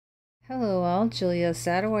Hello all, Julia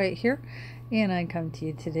Satterwhite here, and I come to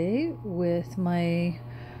you today with my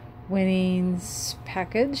winnings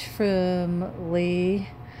package from Leigh.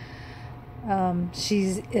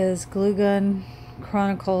 She is Glue Gun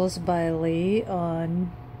Chronicles by Leigh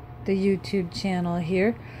on the YouTube channel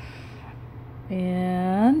here.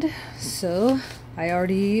 And so I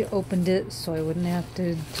already opened it, so I wouldn't have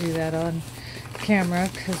to do that on camera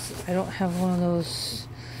because I don't have one of those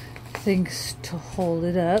things to hold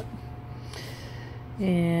it up.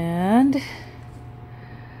 And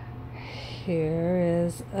here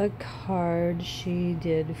is a card she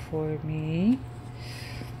did for me.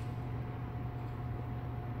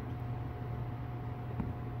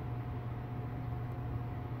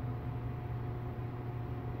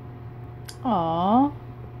 Aww,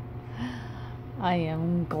 I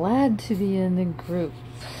am glad to be in the group.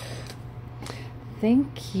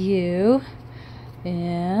 Thank you.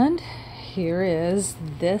 And here is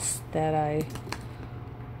this that I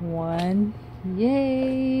won.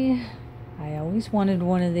 Yay! I always wanted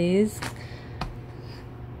one of these.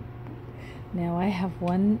 Now I have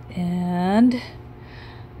one, and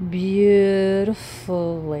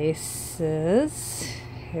beautiful laces.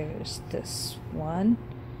 Here's this one.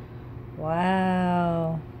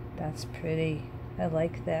 Wow, that's pretty. I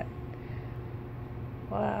like that.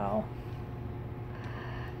 Wow.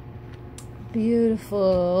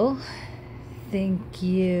 Beautiful. Thank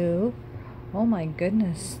you. Oh my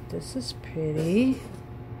goodness, this is pretty.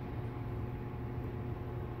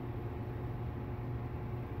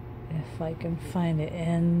 If I can find it,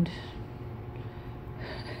 and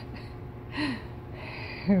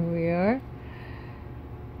here we are.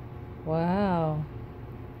 Wow,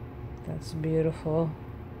 that's beautiful.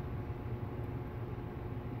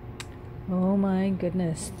 Oh my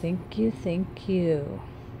goodness, thank you, thank you.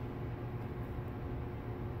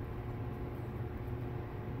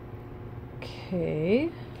 Okay,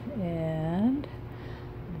 and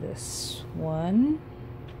this one.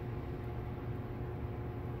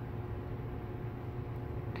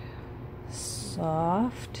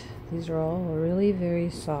 Soft. These are all really very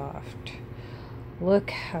soft.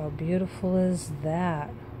 Look how beautiful is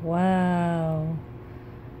that. Wow.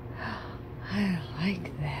 I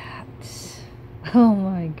like that. Oh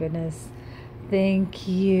my goodness. Thank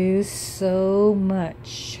you so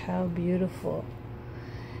much. How beautiful.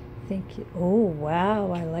 Thank you. Oh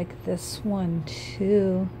wow, I like this one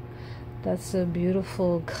too. That's a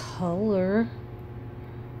beautiful color.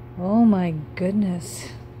 Oh my goodness.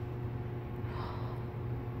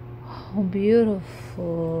 Oh,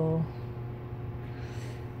 beautiful.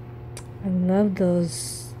 I love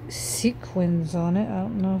those sequins on it. I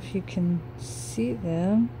don't know if you can see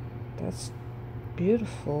them. That's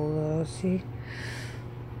beautiful though, see?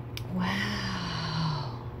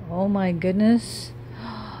 Wow. Oh my goodness.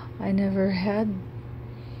 I never had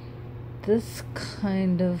this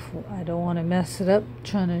kind of, I don't want to mess it up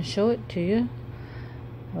trying to show it to you.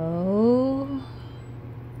 Oh.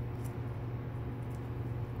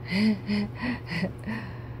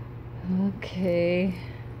 Okay.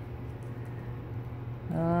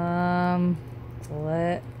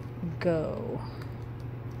 Let go.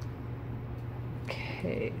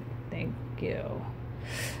 Okay, thank you.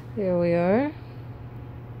 There we are.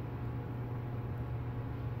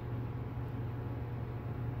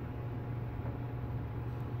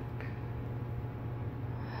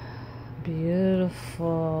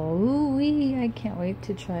 Beautiful. Ooh-wee, I can't wait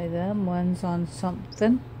to try them. One's on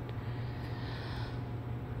something.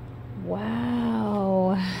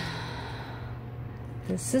 Wow.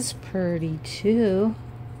 This is pretty too.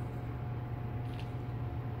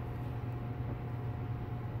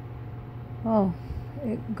 Oh,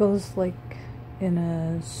 it goes like in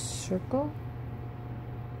a circle.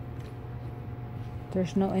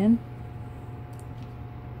 There's no end.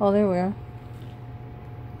 Oh, there we are.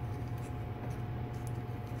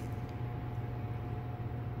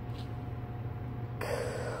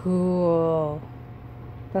 Cool.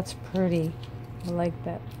 That's pretty. I like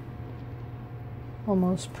that.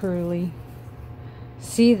 Almost pearly.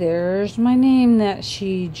 See, there's my name that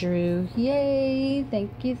she drew. Yay!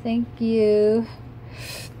 Thank you, thank you.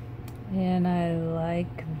 And I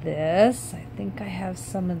like this. I think I have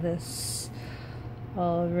some of this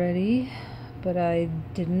already, but I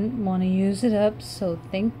didn't want to use it up, so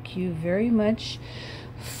thank you very much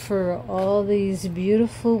for all these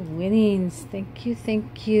beautiful winnings. Thank you,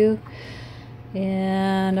 thank you.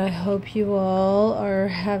 And I hope you all are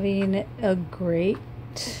having a great,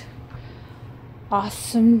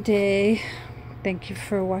 awesome day. Thank you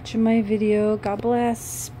for watching my video. God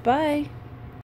bless. Bye.